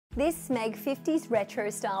This Smeg 50s retro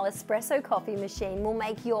style espresso coffee machine will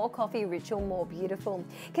make your coffee ritual more beautiful.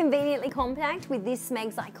 Conveniently compact with this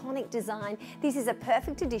Smeg's iconic design, this is a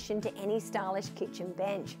perfect addition to any stylish kitchen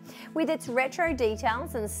bench. With its retro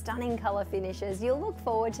details and stunning colour finishes, you'll look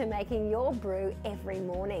forward to making your brew every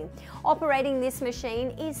morning. Operating this machine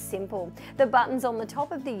is simple. The buttons on the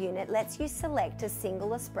top of the unit lets you select a single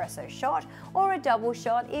espresso shot or a double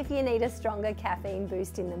shot if you need a stronger caffeine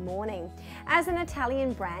boost in the morning. As an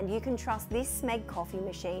Italian brand, you can trust this Smeg coffee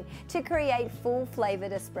machine to create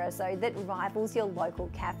full-flavoured espresso that rivals your local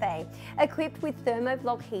cafe. Equipped with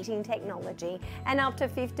thermoblock heating technology and up to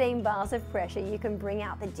 15 bars of pressure, you can bring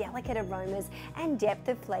out the delicate aromas and depth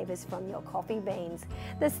of flavours from your coffee beans.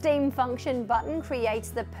 The steam function button creates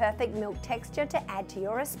the perfect milk texture to add to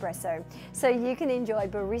your espresso, so you can enjoy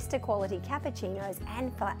barista quality cappuccinos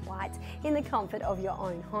and flat whites in the comfort of your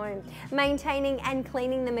own home. Maintaining and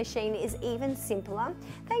cleaning the machine is even simpler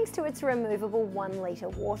thanks to its removable 1 litre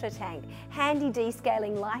water tank, handy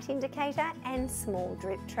descaling light indicator and small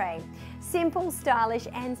drip tray. Simple, stylish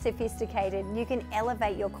and sophisticated, you can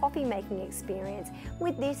elevate your coffee making experience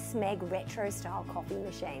with this Smeg retro style coffee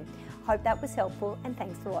machine. Hope that was helpful and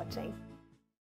thanks for watching.